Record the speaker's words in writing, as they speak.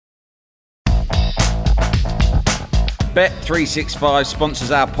Bet365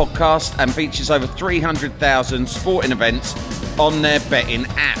 sponsors our podcast and features over 300,000 sporting events on their betting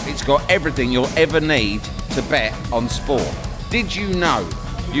app. It's got everything you'll ever need to bet on sport. Did you know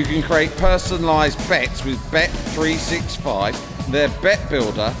you can create personalised bets with Bet365? Their bet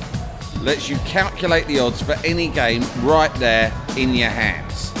builder lets you calculate the odds for any game right there in your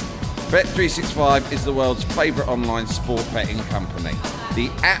hands. Bet365 is the world's favourite online sport betting company. The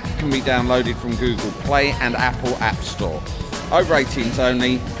app can be downloaded from Google Play and Apple App Store. Over 18s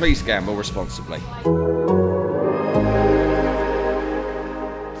only. Please gamble responsibly.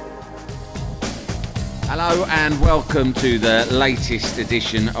 Hello and welcome to the latest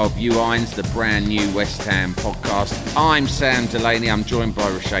edition of U-Irons, the brand new West Ham podcast. I'm Sam Delaney. I'm joined by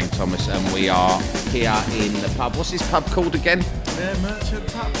Roshane Thomas and we are here in the pub. What's this pub called again? Beer Merchant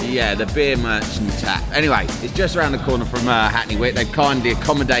Tap. Yeah, the Beer Merchant Tap. Anyway, it's just around the corner from Hackney Wick. They've kindly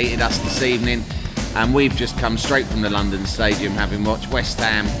accommodated us this evening and we've just come straight from the London Stadium having watched West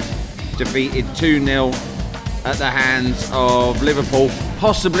Ham defeated 2-0 at the hands of Liverpool,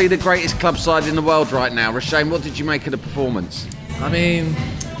 possibly the greatest club side in the world right now. Roshane, what did you make of the performance? I mean,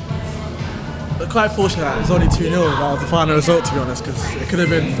 we're quite fortunate that it was only 2-0. That was the final result, to be honest, because it could have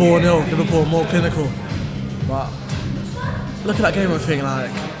been 4-0, Liverpool more clinical. But look at that game, I think, like,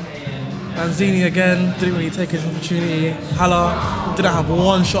 Lanzini again didn't really take his opportunity. Haller didn't have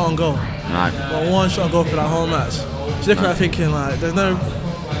one shot on goal. No. Well, one shot on goal for that whole match. Just looking at it thinking, like, there's no...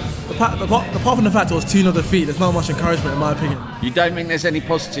 Apart from the fact it was 2-0 defeat, there's not much encouragement in my opinion. You don't think there's any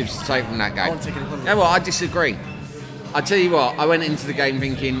positives to take from that game? I won't take any positives. Yeah, well, I disagree. I tell you what, I went into the game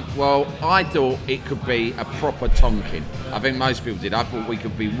thinking, well, I thought it could be a proper Tonkin. I think most people did. I thought we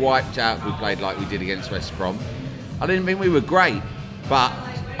could be wiped out if we played like we did against West Brom. I didn't think we were great, but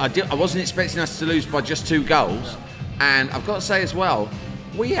I wasn't expecting us to lose by just 2 goals. And I've got to say as well,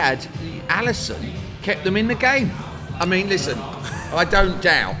 Alisson kept them in the game. I mean, listen, I don't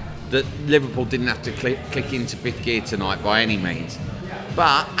doubt that Liverpool didn't have to click into 5th gear tonight by any means.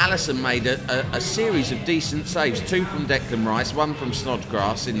 But Alisson made a series of decent saves, 2 from Declan Rice, 1 from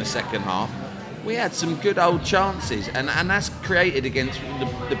Snodgrass in the second half. We had some good old chances, and that's created against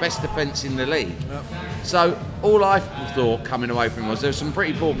the best defence in the league. Yep. So all I thought coming away from it was there were some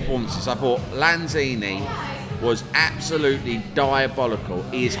pretty poor performances. I thought Lanzini was absolutely diabolical.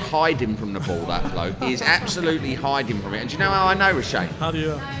 He is hiding from the ball, that bloke. He is absolutely hiding from it. And do you know how I know, Roshane? How do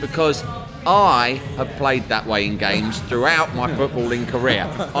you? Because I have played that way in games throughout my footballing career.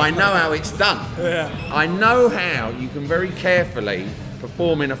 I know how it's done. Yeah. I know how you can very carefully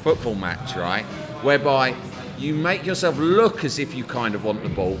perform in a football match, right? Whereby you make yourself look as if you kind of want the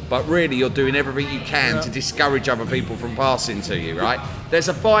ball, but really you're doing everything you can to discourage other people from passing to you, right? There's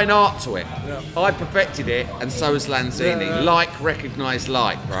a fine art to it. Yeah. I perfected it, and so has Lanzini. Yeah. Like, recognised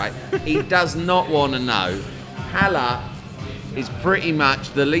like, right? He does not want to know. Haller is pretty much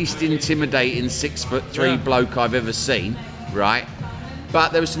the least intimidating 6'3" bloke I've ever seen, right?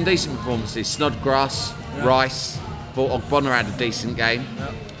 But there were some decent performances. Snodgrass, Rice, thought Ogbonna had a decent game.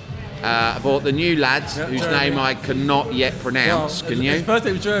 Yeah. I thought the new lads, whose Jeremy. Name I cannot yet pronounce. Can you? His first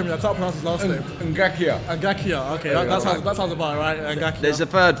name was Jeremy. I can't pronounce his last name. Ngakia. Okay, that sounds about right. Ngakia. There's a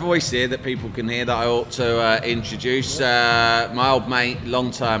third voice here that people can hear that I ought to introduce. My old mate,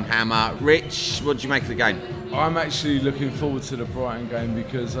 long-term hammer, Rich. What do you make of the game? I'm actually looking forward to the Brighton game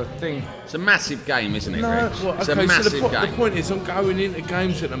because I think it's a massive game, isn't it, Rich? Well, it's a massive game. The point is, I'm going into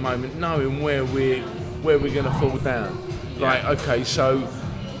games at the moment knowing where we're going to fall down. Like, okay, so.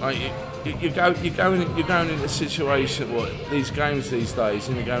 You're going into a situation, these games these days,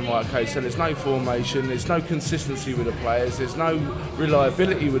 and you're going, right, okay, so there's no formation, there's no consistency with the players, there's no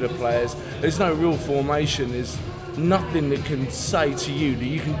reliability with the players, there's no real formation, there's nothing that can say to you that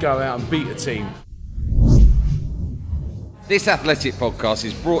you can go out and beat a team. This Athletic podcast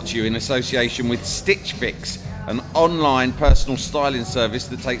is brought to you in association with Stitch Fix, an online personal styling service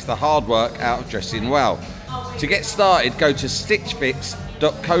that takes the hard work out of dressing well. To get started, go to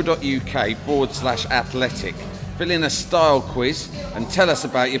stitchfix.co.uk/athletic. Fill in a style quiz and tell us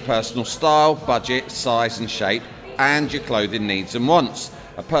about your personal style, budget, size and shape, and your clothing needs and wants.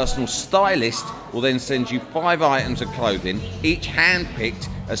 A personal stylist will then send you 5 items of clothing, each hand-picked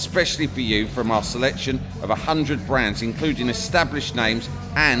especially for you from our selection of 100 brands, including established names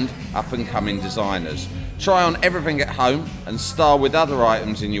and up-and-coming designers. Try on everything at home and style with other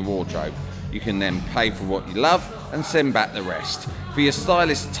items in your wardrobe. You can then pay for what you love and send back the rest. For your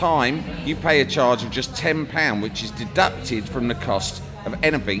stylist's time, you pay a charge of just £10, which is deducted from the cost of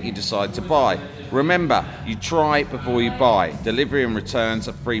anything you decide to buy. Remember, you try before you buy. Delivery and returns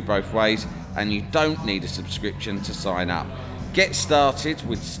are free both ways, and you don't need a subscription to sign up. Get started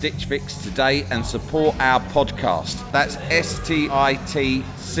with Stitch Fix today and support our podcast. That's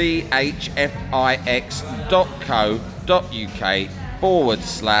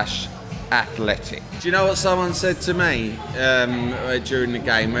stitchfix.co.uk/athletic. Do you know what someone said to me during the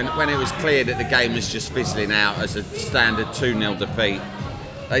game when it was clear that the game was just fizzling out as a standard 2-0 defeat?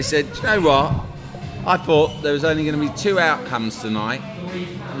 They said, do you know what? I thought there was only going to be 2 outcomes tonight.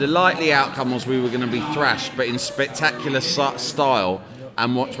 The likely outcome was we were going to be thrashed, but in spectacular style,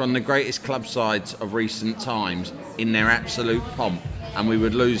 and watch one of the greatest club sides of recent times in their absolute pomp, and we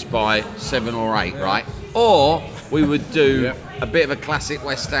would lose by 7 or 8, right? Or we would do a bit of a classic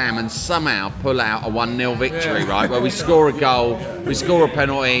West Ham and somehow pull out a 1-0 victory, right? Where we score a goal, we score a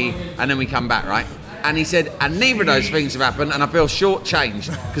penalty, and then we come back, right? And he said, and neither of those things have happened, and I feel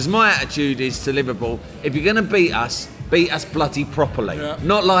shortchanged, because my attitude is to Liverpool, if you're going to beat us bloody properly.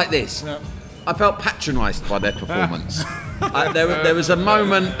 Not like this. I felt patronised by their performance. There was a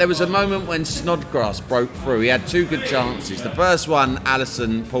moment when Snodgrass broke through. He had 2 good chances. The first one,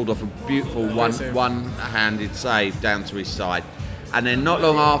 Alisson pulled off a beautiful one-handed save down to his side. And then not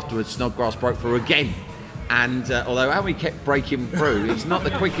long afterwards, Snodgrass broke through again. And although how he kept breaking through, he's not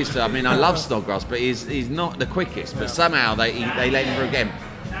the quickest. I mean, I love Snodgrass, but he's not the quickest. But somehow they let him through again.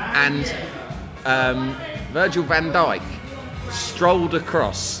 And Virgil van Dijk strolled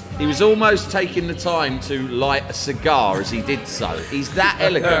across. He was almost taking the time to light a cigar as he did so. He's that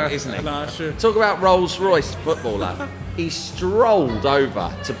elegant, isn't he? Nah, sure. Talk about Rolls-Royce footballer. He strolled over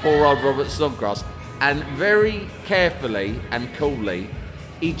to poor old Robert Snodgrass and very carefully and coolly,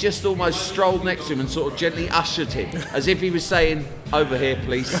 he just almost strolled next to him and sort of gently ushered him, as if he was saying, over here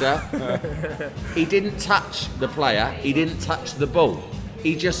please sir. He didn't touch the player, he didn't touch the ball.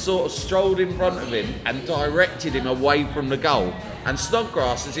 He just sort of strolled in front of him and directed him away from the goal. And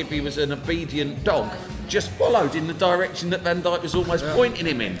Snodgrass, as if he was an obedient dog, just followed in the direction that Van Dijk was almost pointing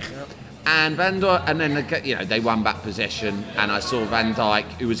him in. And Van Dijk, and then they won back possession, and I saw Van Dijk,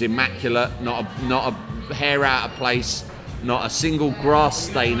 who was immaculate, not a hair out of place, not a single grass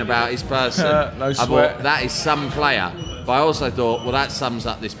stain about his person. No sweat. I thought, that is some player. But I also thought, well, that sums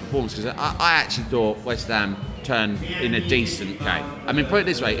up this performance, because I actually thought West Ham turned in a decent game. I mean, put it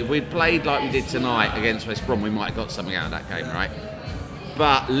this way, if we'd played like we did tonight against West Brom, we might have got something out of that game, right?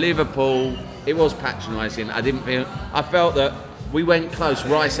 But Liverpool, it was patronising. I felt that we went close.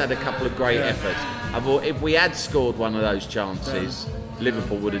 Rice had a couple of great efforts. I thought if we had scored one of those chances,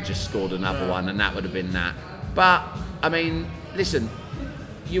 Liverpool would have just scored another one, and that would have been that. But, I mean, listen,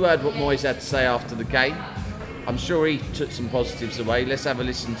 you heard what Moyes had to say after the game. I'm sure he took some positives away. Let's have a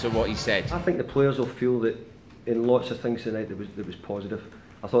listen to what he said. I think the players will feel that in lots of things tonight that was positive.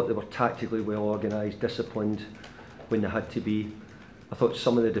 I thought they were tactically well organised, disciplined when they had to be. I thought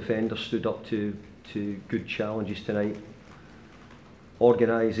some of the defenders stood up to good challenges tonight.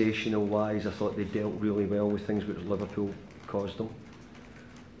 Organisational wise, I thought they dealt really well with things which Liverpool caused them.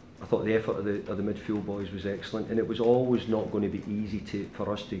 I thought the effort of the midfield boys was excellent, and it was always not going to be easy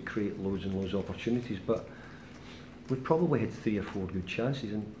for us to create loads and loads of opportunities, but we probably had 3 or 4 good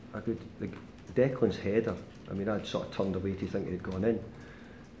chances, and Declan's header, I mean, I'd sort of turned away to think it had gone in,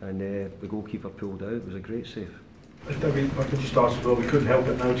 and the goalkeeper pulled out. It was a great save. David, I could just ask as well, we couldn't help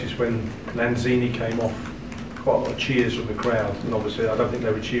but notice when Lanzini came off, quite a lot of cheers from the crowd, and obviously I don't think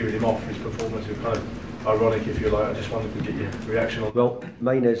they were cheering him off for his performance. It was kind of ironic, if you like. I just wanted to get your reaction on. Well,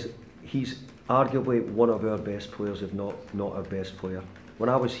 mine is, he's arguably one of our best players, if not our best player. When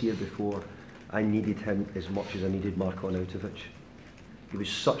I was here before, I needed him as much as I needed Marko Arnautovic. He was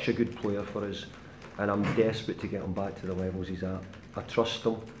such a good player for us, and I'm desperate to get him back to the levels he's at. I trust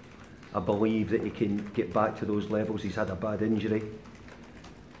him. I believe that he can get back to those levels. He's had a bad injury.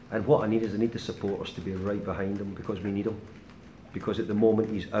 And what I need is the supporters to be right behind him, because we need him. Because at the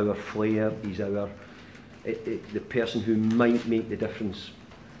moment he's our flair, he's the person who might make the difference.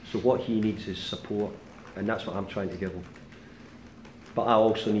 So what he needs is support, and that's what I'm trying to give him. But I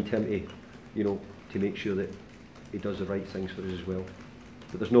also need him to make sure that he does the right things for us as well.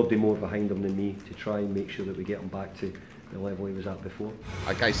 But there's nobody more behind him than me to try and make sure that we get him back to the level he was at before.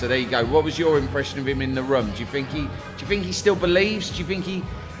 Okay, so there you go. What was your impression of him in the room? Do you think he still believes?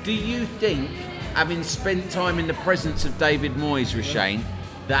 Do you think, having spent time in the presence of David Moyes, Rashane,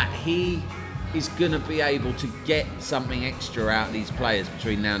 that he is going to be able to get something extra out of these players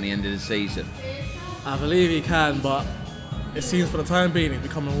between now and the end of the season? I believe he can, but it seems for the time being he's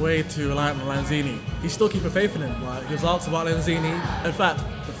becoming way too reliant on Lanzini. He's still keeping faith in him. Like, he was asked about Lanzini. In fact,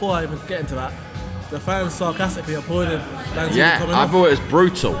 before I even get into that, the fans sarcastically applauded Lanzini coming I off. thought it was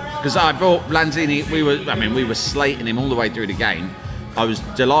brutal, because I thought Lanzini, we were slating him all the way through the game. I was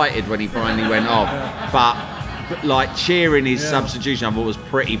delighted when he finally went off, but like cheering his substitution, I thought was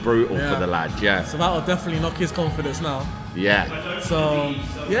pretty brutal for the lad. Yeah. So that will definitely knock his confidence now. Yeah. So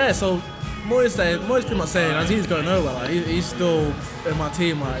Moyes pretty much saying Lanzini's going nowhere. Like, he's still in my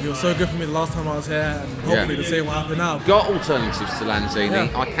team. Like, he was so good for me the last time I was here, and hopefully the same will happen now. Got alternatives to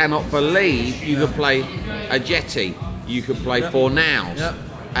Lanzini. Yeah. I cannot believe you could play Ajeti, you could play Fornals. Yeah.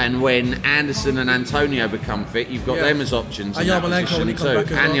 And when Anderson and Antonio become fit, you've got them as options in And that Yarmolenko position when he too. comes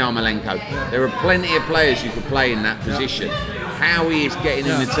back as And well. Yarmolenko. There are plenty of players you could play in that position. How he is getting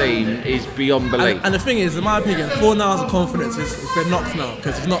in the team is beyond belief. And the thing is, in my opinion, 4 hours of confidence is been knocked now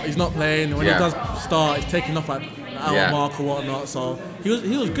because he's not playing. When he does start, he's taking off like an hour mark or whatnot. So he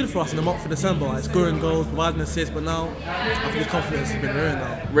was good for us in the month of December, like scoring goals, providing assists. But now I think his confidence has been ruined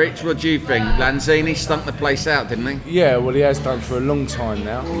now. Rich, what do you think? Lanzini stunk the place out, didn't he? Yeah, well, he has done for a long time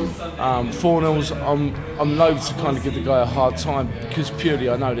now. Fornals, I'm loath to kind of give the guy a hard time because purely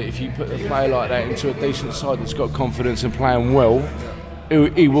I know that if you put a player like that into a decent side that's got confidence and playing well,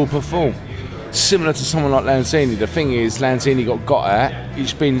 he will perform. Similar to someone like Lanzini. The thing is, Lanzini got at.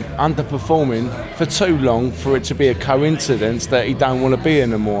 He's been underperforming for too long for it to be a coincidence that he don't want to be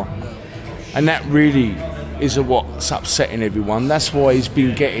anymore. And that really is what's upsetting everyone. That's why he's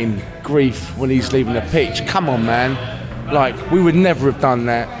been getting grief when he's leaving the pitch. Come on, man. Like, we would never have done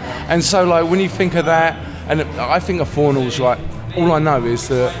that. And so, like, when you think of that, and I think of Fornals, like, all I know is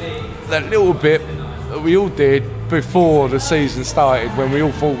that little bit that we all did before the season started when we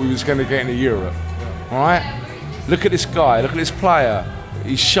all thought we was going to get into Europe. All right? Look at this guy, look at this player.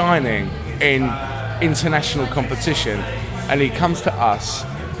 He's shining in international competition, and he comes to us,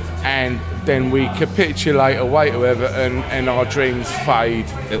 and then we capitulate away to Everton and our dreams fade.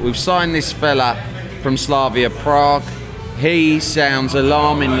 We've signed this fella from Slavia Prague. He sounds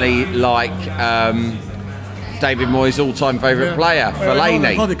alarmingly like David Moyes' all-time favourite player,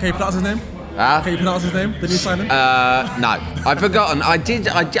 Fellaini. Can you pronounce his name? Can you pronounce his name? The new signing? No, I've forgotten. I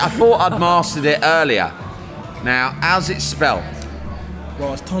thought I'd mastered it earlier. Now, how's it spelled?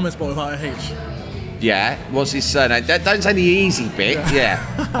 Well, it's Thomas, but without a H. Yeah, what's his surname? Don't say the easy bit.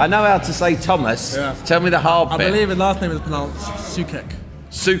 Yeah. I know how to say Thomas. Yeah. Tell me the hard bit. I believe his last name is pronounced Sukek.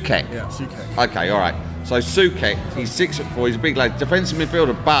 Sukek? Yeah, Sukek. Okay, all right. So Sukek, he's 6'4", he's a big lad, defensive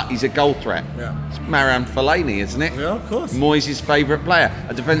midfielder, but he's a goal threat. Yeah. It's Marouane Fellaini, isn't it? Yeah, of course. Moyes' favourite player,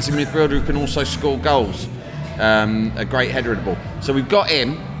 a defensive midfielder who can also score goals. A great header of the ball. So we've got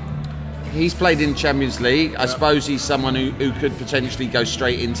him. He's played in Champions League. I suppose he's someone who could potentially go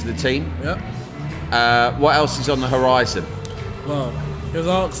straight into the team. Yeah. What else is on the horizon? Well, he was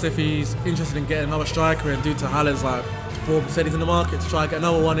asked if he's interested in getting another striker, and due to Haller's like Forbes said he's in the market to try and get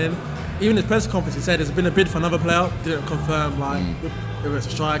another one in. Even his press conference, he said there's been a bid for another player. Didn't confirm like if it's a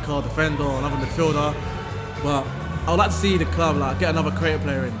striker, defender, or another midfielder. But I would like to see the club like get another creative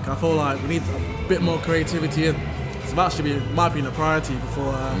player in. I feel like we need a bit more creativity in. So that should be, might be a priority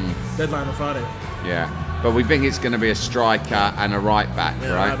before deadline on Friday. Yeah, but we think it's going to be a striker and a right back,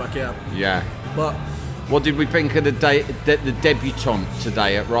 right? Right back, yeah. Yeah. But what did we think of the debutant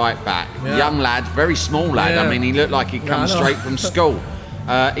today at right back? Yeah. Young lad, very small lad. Yeah. I mean, he looked like he'd come straight from school.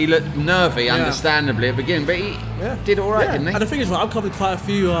 He looked nervy, understandably, at the beginning, but he did all right, didn't he? And the thing is, I've covered quite a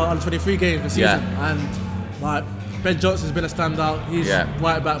few under 23 games this season, and like Ben Johnson's been a standout. He's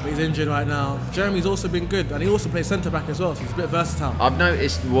right back, but he's injured right now. Jeremy's also been good, and he also plays centre back as well, so he's a bit versatile. I've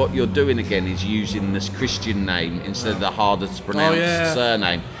noticed what you're doing again is using this Christian name instead of the harder to pronounce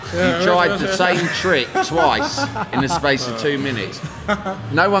surname. You tried the same trick twice in the space of 2 minutes.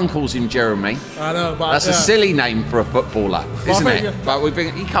 No one calls him Jeremy. I know, but that's a silly name for a footballer, isn't it? Yeah. But we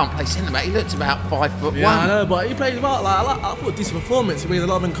think he can't play centre back. He looks about 5'1". Yeah, I know, but he plays well. Like, I thought a decent performance. He made a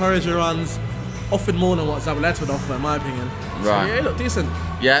lot of encourager runs. Offered more than what Zabaleta would offer, in my opinion. Right. So, yeah, he looked decent.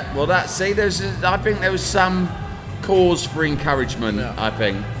 Yeah, well, I think there was some cause for encouragement, I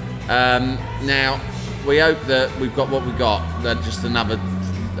think. Now, we hope that we've got what we got, that just another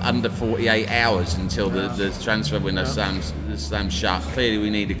under 48 hours until the transfer window slams shut. Clearly, we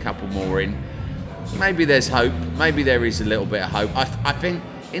need a couple more in. Maybe there's hope. Maybe there is a little bit of hope. I think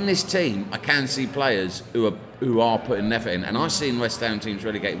in this team, I can see players who are putting an effort in, and I've seen West Ham teams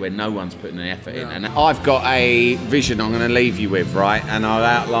relegated where no one's putting an effort in. And I've got a vision I'm going to leave you with, right? And I've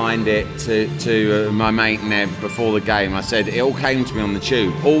outlined it to my mate Neb before the game. I said it all came to me on the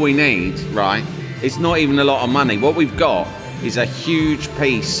tube. All we need, right? It's not even a lot of money. What we've got is a huge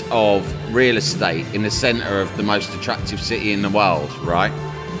piece of real estate in the centre of the most attractive city in the world, right?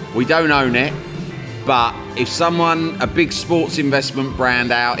 We don't own it. But if someone, a big sports investment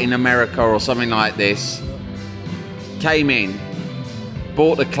brand out in America or something like this, came in,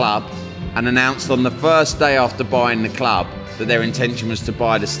 bought the club, and announced on the first day after buying the club that their intention was to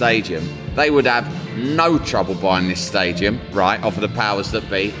buy the stadium, they would have no trouble buying this stadium, right, off of the powers that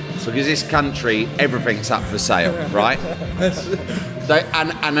be. So because this country, everything's up for sale, right?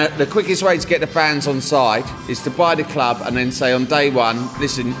 The quickest way to get the fans on side is to buy the club and then say on day one,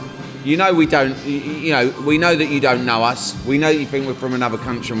 listen, we know that you don't know us. We know that you think we're from another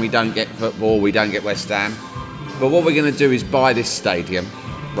country and we don't get football, we don't get West Ham. But what we're going to do is buy this stadium,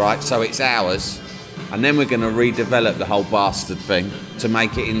 right, so it's ours. And then we're going to redevelop the whole bastard thing to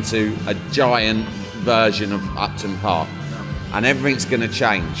make it into a giant version of Upton Park. And everything's going to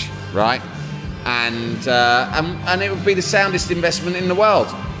change, right? And it would be the soundest investment in the world,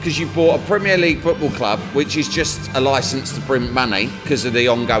 because you bought a Premier League football club, which is just a licence to print money because of the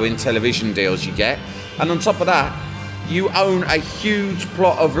ongoing television deals you get. And on top of that, you own a huge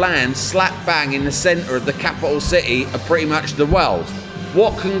plot of land slap bang in the centre of the capital city of pretty much the world.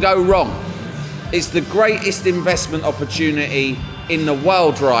 What can go wrong? It's the greatest investment opportunity in the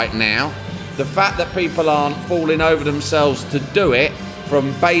world right now. The fact that people aren't falling over themselves to do it,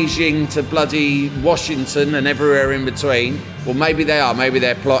 from Beijing to bloody Washington and everywhere in between, well, maybe they are, maybe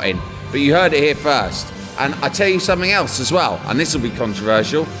they're plotting. But you heard it here first. And I tell you something else as well, and this will be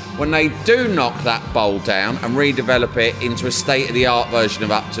controversial. When they do knock that bowl down and redevelop it into a state-of-the-art version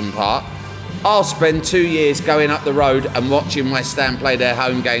of Upton Park, I'll spend 2 years going up the road and watching West Ham play their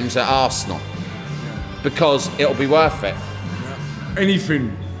home games at Arsenal. Because it'll be worth it.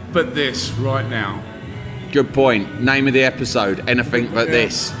 Anything but this right now. Good point. Name of the episode, anything but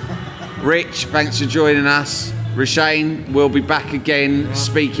this. Rich, thanks for joining us. Rashane will be back again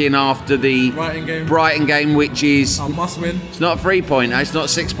speaking after the Brighton game, which is... I must win. It's not a 3-pointer, it's not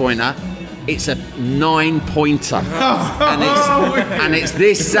a 6-pointer. It's a 9-pointer. and it's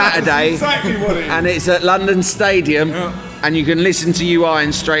this Saturday. Exactly what it is. And it's at London Stadium. And you can listen to You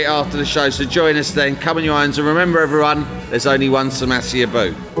Irons straight after the show. So join us then. Come on, You Irons. And remember, everyone, there's only one Samassia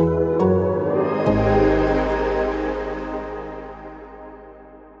Boo.